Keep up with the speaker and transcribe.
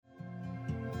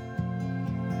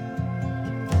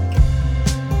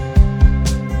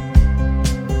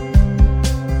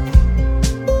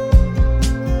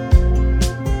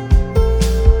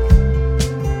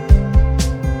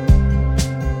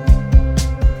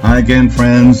Hi again,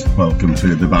 friends. Welcome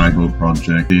to the Bible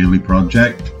Project Daily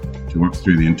Project, to work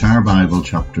through the entire Bible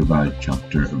chapter by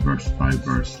chapter, verse by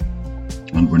verse.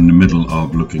 And we're in the middle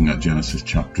of looking at Genesis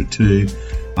chapter 2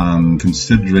 and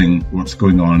considering what's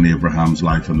going on in Abraham's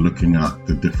life and looking at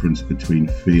the difference between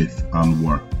faith and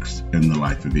works in the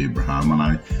life of Abraham. And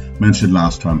I mentioned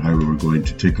last time how we were going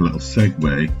to take a little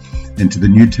segue into the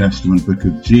New Testament book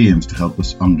of James to help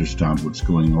us understand what's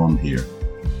going on here.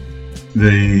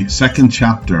 The second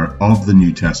chapter of the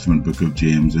New Testament book of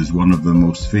James is one of the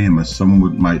most famous,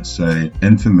 some might say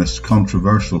infamous,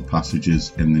 controversial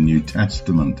passages in the New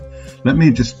Testament. Let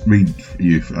me just read for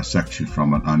you a section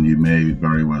from it, and you may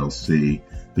very well see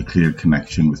the clear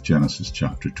connection with Genesis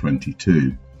chapter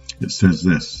 22. It says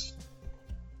this: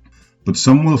 "But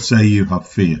some will say you have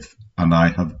faith, and I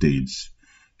have deeds.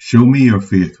 Show me your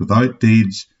faith without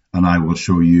deeds, and I will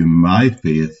show you my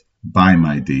faith by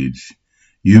my deeds.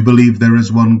 You believe there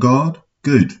is one God?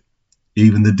 Good.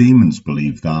 Even the demons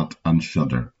believe that and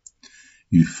shudder.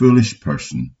 You foolish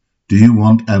person, do you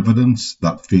want evidence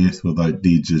that faith without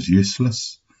deeds is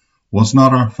useless? Was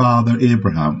not our father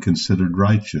Abraham considered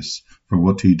righteous for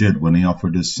what he did when he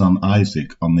offered his son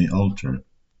Isaac on the altar?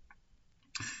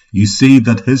 You see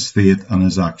that his faith and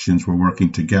his actions were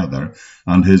working together,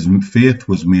 and his faith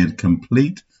was made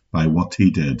complete by what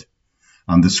he did.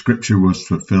 And the scripture was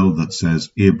fulfilled that says,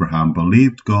 Abraham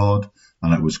believed God,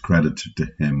 and it was credited to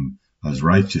him as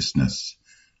righteousness,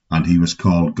 and he was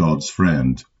called God's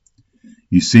friend.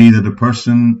 You see that a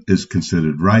person is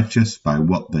considered righteous by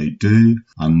what they do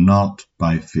and not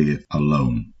by faith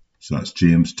alone." So that's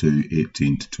James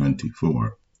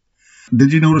 2:18-24.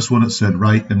 Did you notice what it said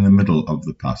right in the middle of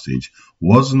the passage?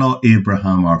 Was not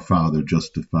Abraham our father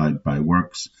justified by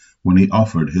works when he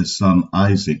offered his son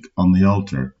Isaac on the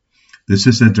altar? This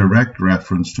is a direct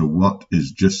reference to what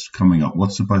is just coming up,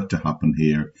 what's about to happen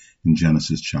here in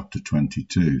Genesis chapter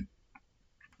 22.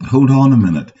 But hold on a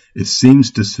minute. It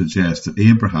seems to suggest that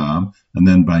Abraham, and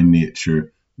then by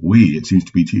nature it seems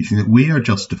to be teaching that we are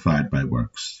justified by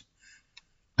works.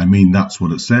 I mean, that's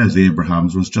what it says.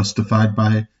 Abraham's was justified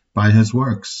by his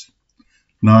works.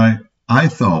 Now, I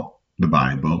thought the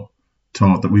Bible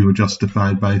taught that we were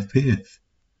justified by faith.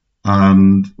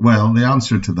 And, well, the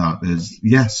answer to that is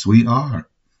yes, we are.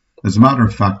 As a matter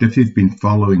of fact, if you've been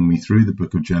following me through the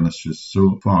book of Genesis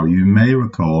so far, you may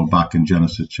recall back in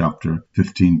Genesis chapter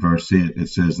 15, verse 8, it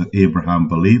says that Abraham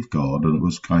believed God and it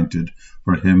was counted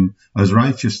for him as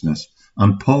righteousness.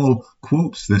 And Paul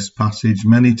quotes this passage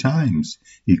many times.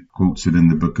 He quotes it in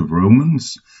the book of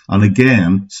Romans and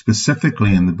again,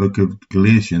 specifically in the book of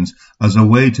Galatians, as a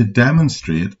way to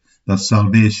demonstrate that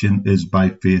salvation is by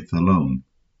faith alone.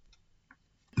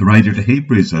 The writer to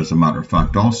Hebrews, as a matter of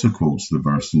fact, also quotes the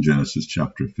verse in Genesis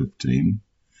chapter 15.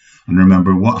 And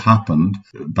remember what happened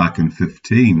back in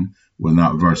 15 when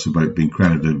that verse about being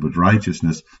credited with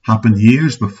righteousness happened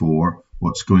years before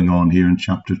what's going on here in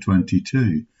chapter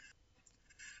 22.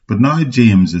 But now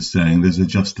James is saying there's a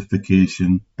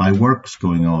justification by works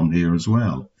going on here as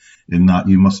well, in that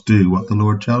you must do what the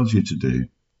Lord tells you to do.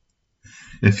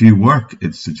 If you work,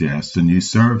 it suggests, and you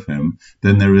serve him,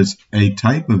 then there is a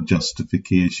type of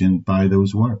justification by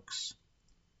those works.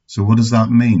 So what does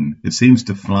that mean? It seems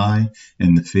to fly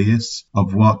in the face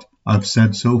of what I've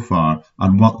said so far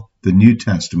and what the New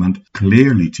Testament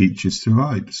clearly teaches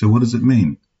throughout. So what does it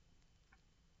mean?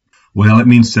 Well, it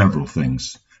means several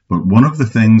things. But one of the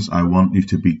things I want you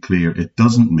to be clear, it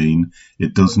does not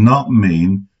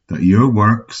mean that your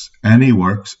works,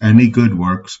 any good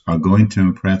works, are going to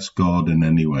impress God in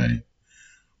any way.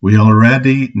 We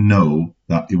already know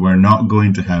that we're not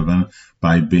going to heaven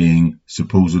by being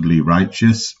supposedly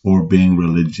righteous or being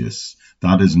religious.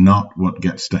 That is not what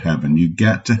gets to heaven. You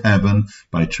get to heaven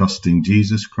by trusting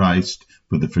Jesus Christ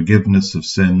for the forgiveness of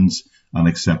sins and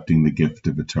accepting the gift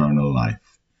of eternal life.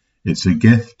 It's a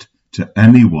gift to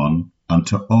anyone and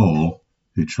to all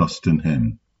who trust in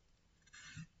him.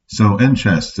 So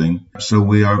interesting. So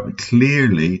we are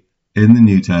clearly in the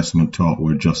New Testament taught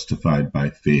we're justified by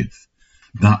faith.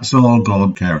 That's all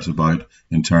God cares about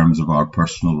in terms of our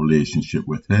personal relationship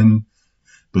with him.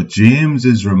 But James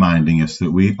is reminding us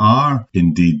that we are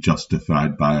indeed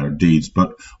justified by our deeds,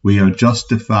 but we are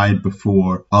justified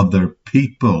before other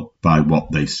people by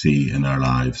what they see in our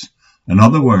lives. In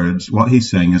other words, what he's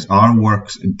saying is our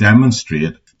works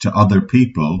demonstrate to other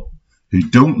people who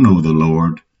don't know the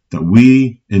Lord that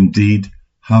we indeed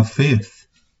have faith.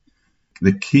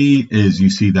 The key is you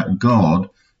see that God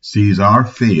sees our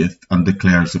faith and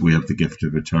declares that we have the gift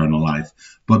of eternal life.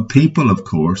 But people, of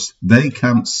course, they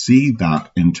can't see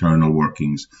that internal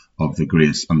workings of the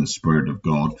grace and the Spirit of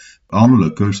God.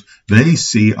 Onlookers, they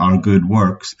see our good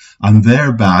works, and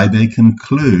thereby they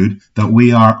conclude that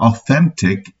we are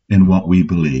authentic in what we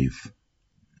believe.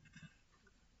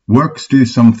 Works do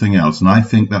something else, and I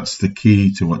think that's the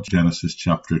key to what Genesis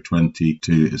chapter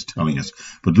 22 is telling us.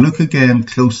 But look again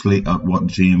closely at what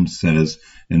James says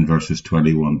in verses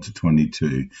 21 to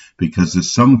 22, because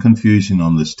there's some confusion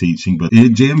on this teaching. But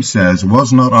James says,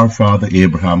 "Was not our father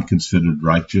Abraham considered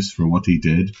righteous for what he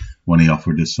did when he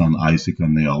offered his son Isaac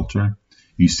on the altar?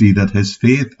 You see that his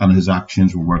faith and his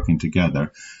actions were working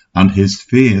together, and his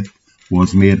faith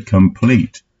was made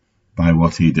complete by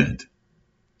what he did."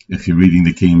 If you're reading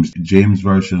the King James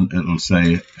Version, it'll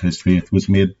say his faith was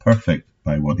made perfect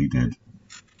by what he did.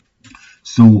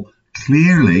 So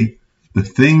clearly, the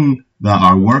thing that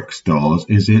our works does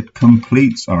is it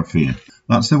completes our faith.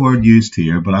 That's the word used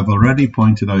here, but I've already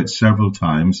pointed out several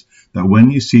times that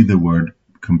when you see the word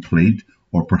complete,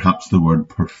 or perhaps the word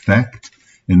perfect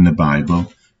in the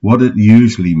Bible, what it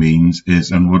usually means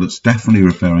is, and what it's definitely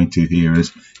referring to here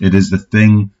is, it is the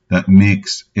thing that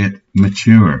makes it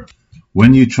mature.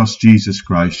 When you trust Jesus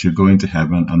Christ, you're going to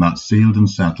heaven, and that's sealed and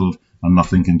settled, and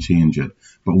nothing can change it.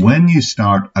 But when you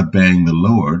start obeying the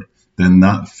Lord, then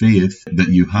that faith that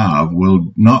you have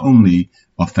will not only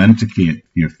authenticate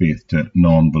your faith to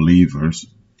non-believers,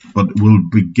 but will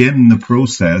begin the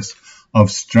process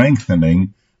of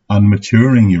strengthening and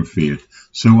maturing your faith.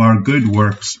 So our good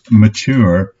works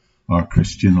mature our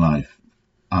Christian life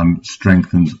and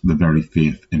strengthens the very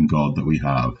faith in God that we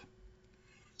have.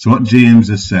 So what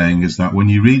James is saying is that when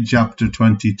you read chapter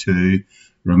 22,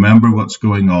 remember what's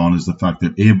going on is the fact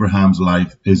that Abraham's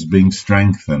life is being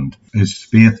strengthened. His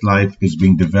faith life is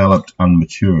being developed and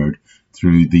matured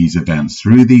through these events,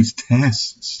 through these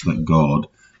tests that God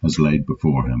has laid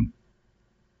before him.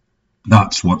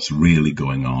 That's what's really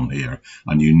going on here.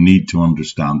 And you need to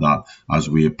understand that as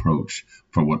we approach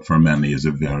for what for many is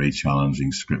a very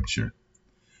challenging scripture.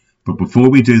 But before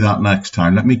we do that next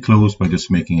time, let me close by just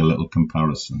making a little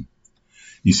comparison.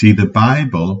 You see, the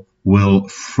Bible will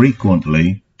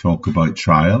frequently talk about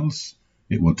trials,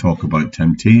 it will talk about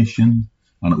temptation,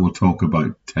 and it will talk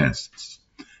about tests.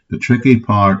 The tricky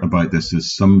part about this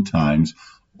is sometimes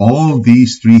all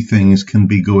these three things can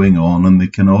be going on and they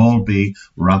can all be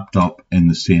wrapped up in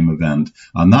the same event.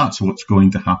 And that's what's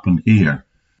going to happen here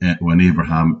when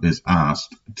Abraham is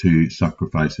asked to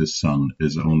sacrifice his son,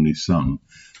 his only son.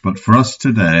 But for us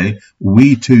today,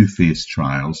 we too face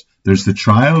trials. There's the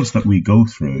trials that we go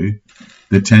through.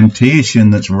 The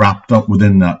temptation that's wrapped up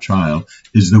within that trial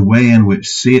is the way in which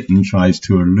Satan tries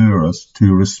to allure us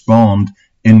to respond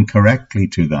incorrectly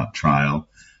to that trial.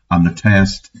 And the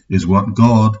test is what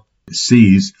God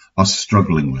sees us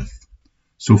struggling with.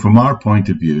 So from our point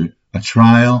of view, a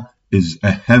trial is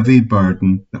a heavy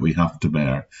burden that we have to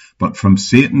bear. But from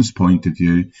Satan's point of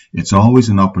view, it's always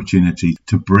an opportunity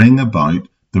to bring about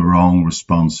the wrong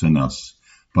response in us.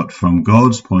 But from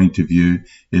God's point of view,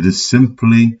 it is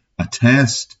simply a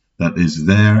test that is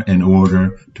there in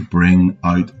order to bring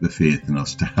out the faith in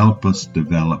us, to help us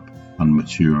develop and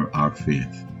mature our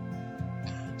faith.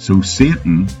 So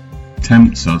Satan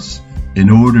tempts us in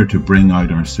order to bring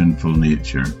out our sinful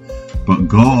nature, but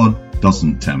God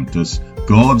doesn't tempt us.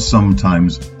 God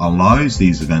sometimes allows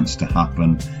these events to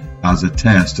happen as a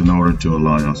test in order to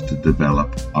allow us to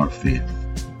develop our faith.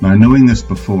 Now, knowing this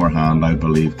beforehand, I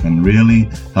believe, can really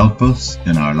help us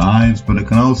in our lives, but it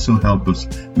can also help us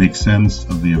make sense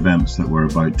of the events that we're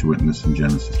about to witness in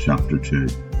Genesis chapter 2.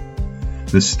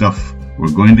 This stuff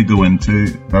we're going to go into,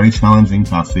 very challenging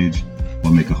passage,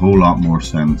 will make a whole lot more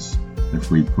sense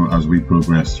as we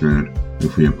progress through it,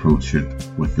 if we approach it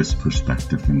with this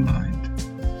perspective in mind.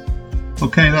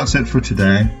 Okay, that's it for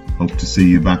today. Hope to see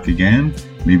you back again,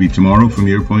 maybe tomorrow from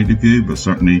your point of view, but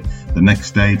certainly the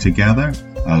next day together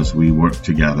as we work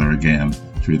together again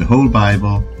through the whole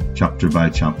Bible, chapter by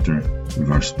chapter,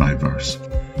 verse by verse.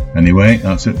 Anyway,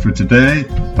 that's it for today.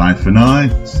 Bye for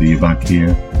now. See you back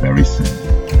here very soon.